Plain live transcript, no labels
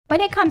When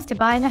it comes to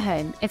buying a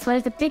home, it's one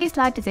of the biggest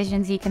life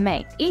decisions you can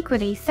make.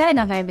 Equally, selling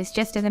a home is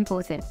just as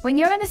important. When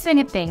you're in the swing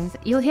of things,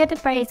 you'll hear the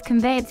phrase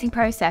conveyancing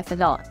process a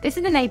lot. This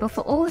is enabled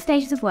for all the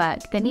stages of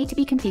work that need to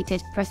be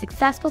completed for a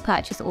successful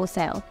purchase or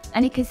sale,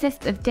 and it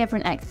consists of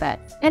different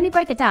experts. Let me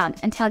break it down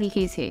and tell you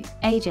who's who.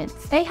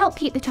 Agents. They help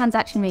keep the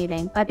transaction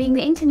moving by being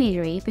the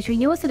intermediary between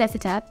your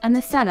solicitor and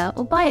the seller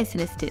or buyer's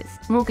solicitors.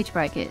 Mortgage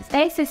brokers.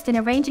 They assist in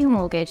arranging a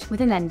mortgage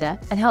with a lender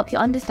and help you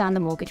understand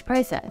the mortgage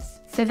process.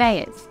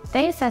 Surveyors.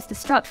 They assess the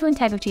structural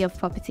integrity of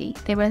property.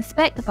 They will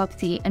inspect the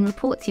property and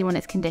report to you on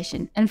its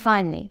condition. And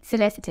finally,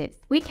 solicitors.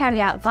 We carry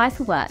out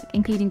vital work,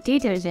 including due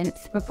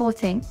diligence,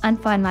 reporting, and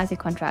finalising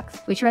contracts,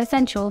 which are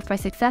essential for a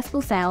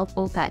successful sale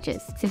or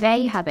purchase. So there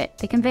you have it,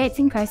 the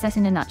conveyancing process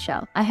in a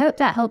nutshell. I hope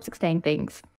that helps explain things.